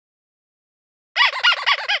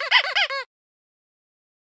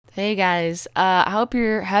Hey guys, I hope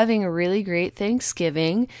you're having a really great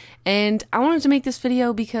Thanksgiving, and I wanted to make this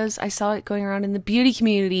video because I saw it going around in the beauty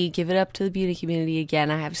community. Give it up to the beauty community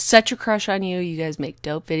again. I have such a crush on you. You guys make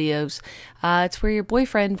dope videos. It's where your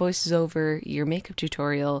boyfriend voices over your makeup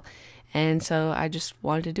tutorial, and so I just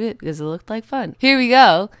wanted to do it because it looked like fun. Here we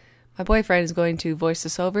go. My boyfriend is going to voice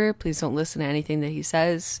this over. Please don't listen to anything that he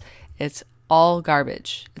says. It's all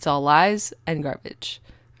garbage. It's all lies and garbage.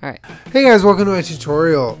 Alright. Hey guys, welcome to my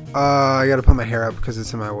tutorial. I gotta put my hair up because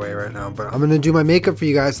it's in my way right now, but I'm gonna do my makeup for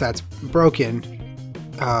you guys that's broken.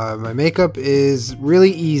 My makeup is really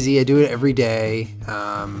easy. I do it every day,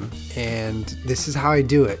 and this is how I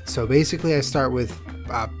do it. So basically I start with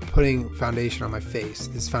putting foundation on my face,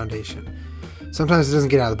 this foundation. Sometimes it doesn't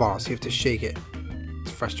get out of the bottle, so you have to shake it. It's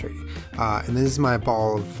frustrating. And this is my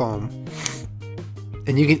ball of foam.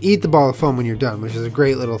 And you can eat the ball of foam when you're done, which is a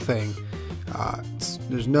great little thing.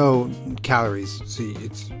 There's no calories, so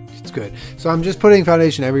it's good. So I'm just putting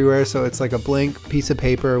foundation everywhere, so it's like a blank piece of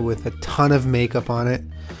paper with a ton of makeup on it.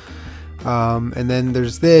 And then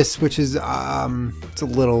there's this, which is it's a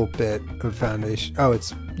little bit of foundation. Oh,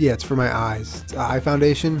 it's for my eyes. It's eye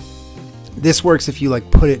foundation. This works if you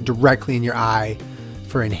like put it directly in your eye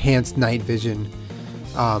for enhanced night vision.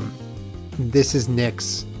 This is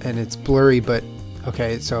NYX, and it's blurry, but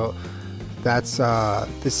okay, so that's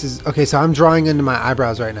this is okay. So I'm drawing into my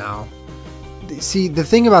eyebrows right now. See, the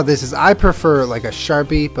thing about this is I prefer like a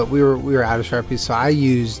Sharpie, but we were out of Sharpies, so I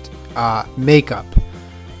used makeup,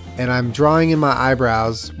 and I'm drawing in my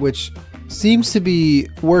eyebrows, which seems to be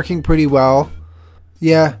working pretty well.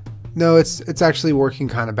 Yeah, no, it's actually working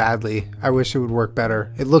kind of badly. I wish it would work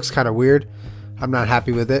better. It looks kind of weird. I'm not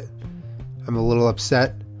happy with it. I'm a little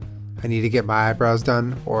upset. I need to get my eyebrows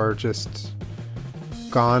done or just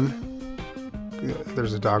gone.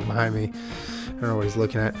 There's a dog behind me. I don't know what he's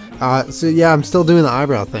looking at. So yeah, I'm still doing the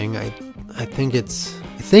eyebrow thing. I think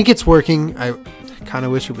it's working. I kind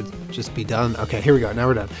of wish it would just be done. Okay, here we go. Now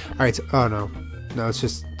we're done. All right. So, oh no, it's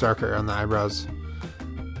just darker on the eyebrows.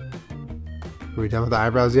 Are we done with the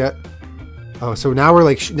eyebrows yet? Oh, so now we're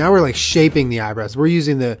like shaping the eyebrows. We're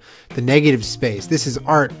using the negative space. This is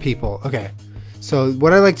art, people. Okay. So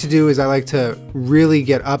what I like to do is I like to really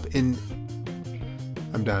get up in.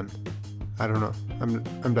 I'm done. I don't know.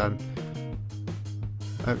 I'm done.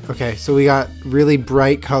 Okay, so we got really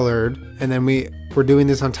bright colored, and then we're doing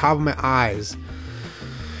this on top of my eyes.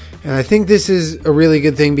 And I think this is a really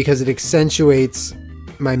good thing because it accentuates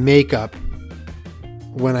my makeup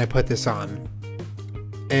when I put this on.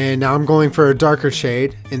 And now I'm going for a darker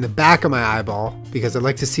shade in the back of my eyeball because I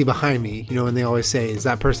like to see behind me. You know when they always say, does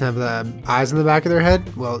that person have the eyes in the back of their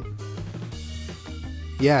head? Well,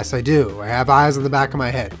 yes, I do. I have eyes on the back of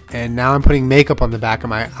my head. And now I'm putting makeup on the back of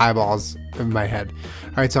my eyeballs in my head.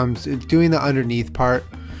 Alright, so I'm doing the underneath part,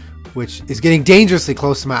 which is getting dangerously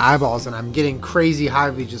close to my eyeballs, and I'm getting crazy high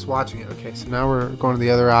just watching it. Okay, so now we're going to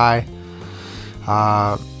the other eye.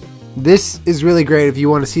 This is really great if you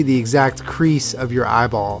want to see the exact crease of your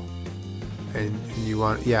eyeball. And you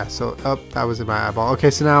want, yeah, so, oh, that was in my eyeball. Okay,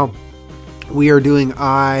 so now we are doing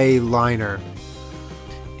eyeliner.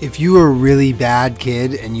 If you were a really bad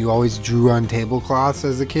kid and you always drew on tablecloths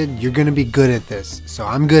as a kid, you're going to be good at this. So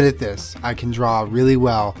I'm good at this. I can draw really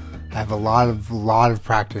well. I have a lot of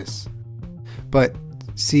practice. But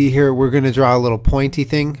see here, we're going to draw a little pointy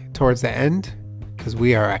thing towards the end because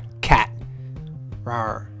we are a cat.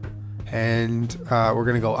 Rawr. And we're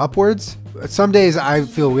going to go upwards. Some days I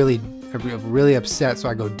feel really upset, so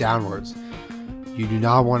I go downwards. You do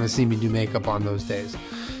not want to see me do makeup on those days.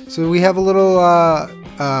 So we have a little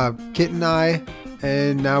kitten eye,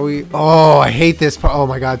 and now oh, I hate this part. Oh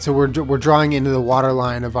my god. So we're drawing into the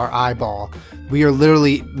waterline of our eyeball. We are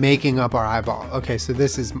literally making up our eyeball. Okay, so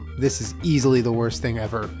this is easily the worst thing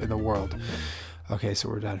ever in the world. Okay, so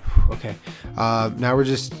we're done. Okay, now we're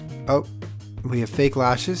just, oh, we have fake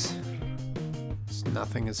lashes.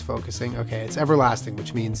 Nothing is focusing. Okay, it's everlasting,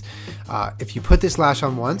 which means if you put this lash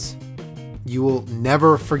on once, you will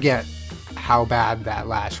never forget how bad that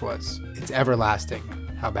lash was. It's everlasting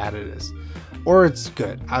how bad it is, or it's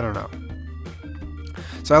good. I don't know.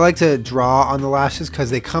 So I like to draw on the lashes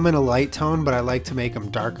because they come in a light tone, but I like to make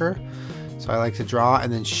them darker. So I like to draw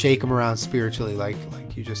and then shake them around spiritually, like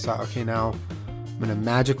you just saw. Okay, now I'm gonna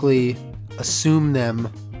magically assume them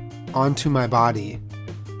onto my body.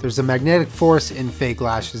 There's a magnetic force in fake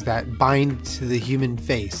lashes that bind to the human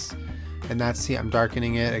face, and that's, see, I'm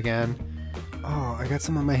darkening it again. Oh, I got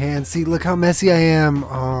some on my hands. See, look how messy I am.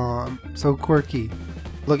 Oh, I'm so quirky.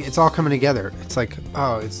 Look, it's all coming together. It's like,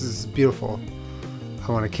 oh, this is beautiful.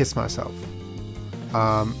 I want to kiss myself.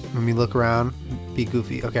 Let me look around. Be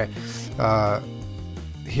goofy. Okay.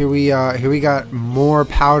 here we got more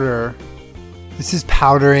powder. This is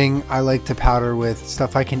powdering. I like to powder with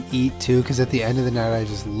stuff I can eat too, because at the end of the night I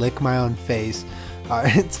just lick my own face.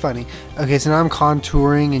 It's funny. Okay, so now I'm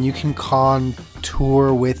contouring, and you can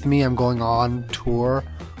contour with me. I'm going on tour.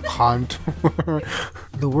 Contour.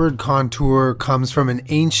 The word contour comes from an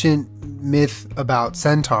ancient myth about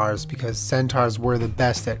centaurs, because centaurs were the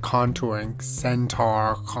best at contouring.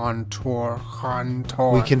 Centaur, contour,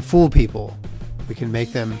 contour. We can fool people. We can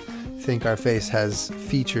make them think our face has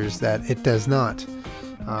features that it does not.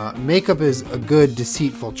 Makeup is a good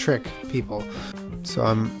deceitful trick, people. So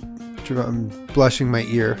I'm blushing my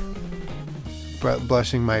ear,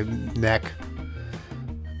 blushing my neck,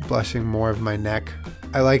 blushing more of my neck.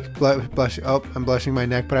 I like blushing. Oh, I'm blushing my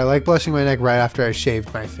neck, but I like blushing my neck right after I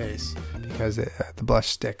shaved my face, because the blush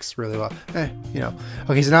sticks really well. You know.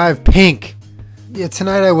 Okay, so now I have pink. Yeah,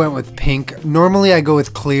 tonight I went with pink. Normally I go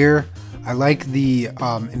with clear. I like the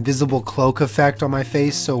invisible cloak effect on my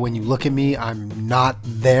face, so when you look at me, I'm not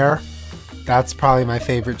there. That's probably my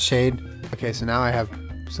favorite shade. Okay, so now I have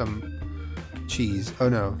some cheese. Oh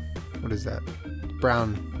no, what is that?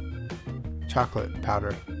 Brown chocolate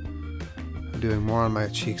powder. I'm doing more on my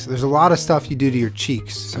cheeks. There's a lot of stuff you do to your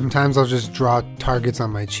cheeks. Sometimes I'll just draw targets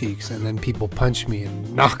on my cheeks, and then people punch me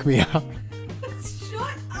and knock me out.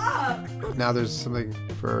 Shut up! Now there's something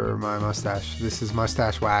for my mustache. This is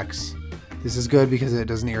mustache wax. This is good because it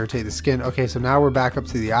doesn't irritate the skin. Okay, so now we're back up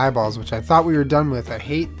to the eyeballs, which I thought we were done with. I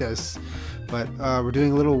hate this, but we're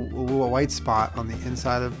doing a little white spot on the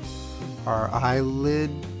inside of our eyelid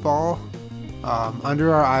ball,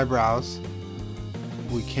 under our eyebrows.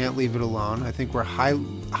 We can't leave it alone. I think we're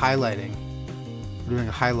highlighting. We're doing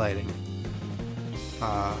a highlighting.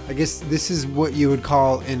 I guess this is what you would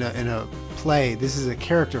call in a play. This is a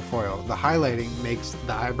character foil. The highlighting makes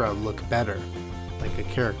the eyebrow look better, like a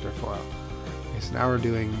character foil. Okay, so now we're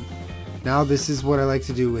doing. Now this is what I like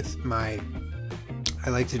to do with my. I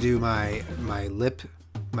like to do my lip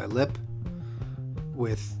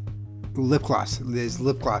with lip gloss. This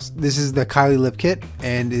lip gloss. This is the Kylie lip kit,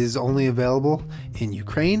 and it is only available in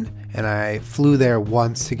Ukraine, and I flew there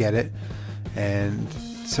once to get it, and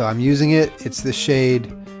so I'm using it. It's the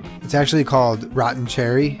shade, it's actually called Rotten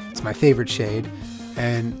Cherry. It's my favorite shade.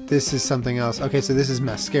 And this is something else. Okay, so this is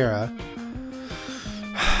mascara.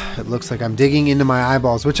 It looks like I'm digging into my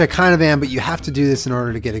eyeballs, which I kind of am, but you have to do this in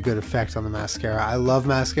order to get a good effect on the mascara. I love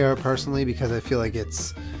mascara personally because I feel like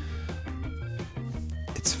it's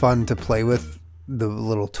fun to play with the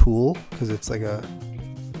little tool, because it's like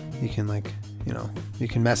you can, like, you know, you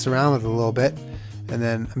can mess around with it a little bit. And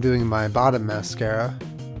then I'm doing my bottom mascara,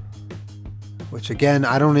 which again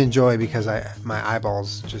I don't enjoy because my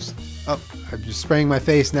eyeballs just, I'm just spraying my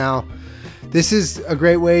face now. This is a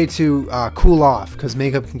great way to cool off, because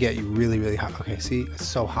makeup can get you really, really hot. Okay, see, it's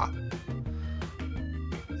so hot.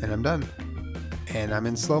 And I'm done. And I'm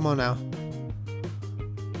in slow-mo now.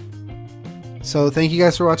 So thank you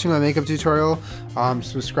guys for watching my makeup tutorial.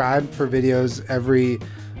 Subscribe for videos every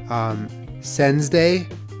Sensday,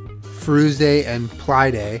 Fruesday, and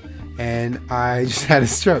Ply-Day. And I just had a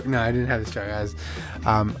stroke. No, I didn't have a stroke, guys.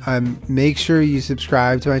 Make sure you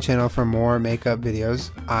subscribe to my channel for more makeup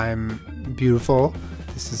videos. I'm beautiful.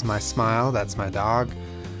 This is my smile. That's my dog.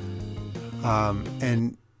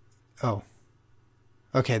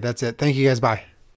 Okay, that's it. Thank you guys. Bye.